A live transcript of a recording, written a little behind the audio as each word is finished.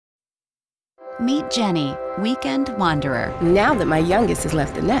Meet Jenny, weekend wanderer. Now that my youngest has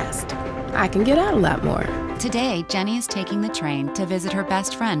left the nest, I can get out a lot more. Today, Jenny is taking the train to visit her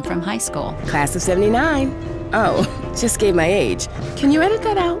best friend from high school. Class of '79. Oh, just gave my age. Can you edit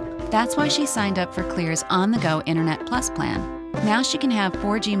that out? That's why she signed up for Clear's on-the-go Internet Plus plan. Now she can have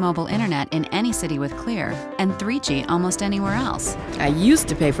 4G mobile internet in any city with Clear and 3G almost anywhere else. I used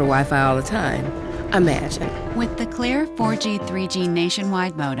to pay for Wi-Fi all the time. Imagine. With the Clear 4G 3G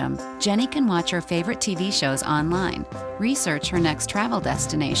nationwide modem, Jenny can watch her favorite TV shows online, research her next travel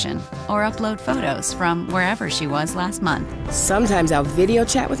destination, or upload photos from wherever she was last month. Sometimes I'll video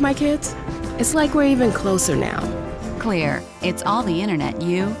chat with my kids. It's like we're even closer now. Clear, it's all the internet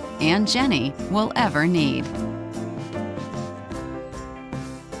you and Jenny will ever need.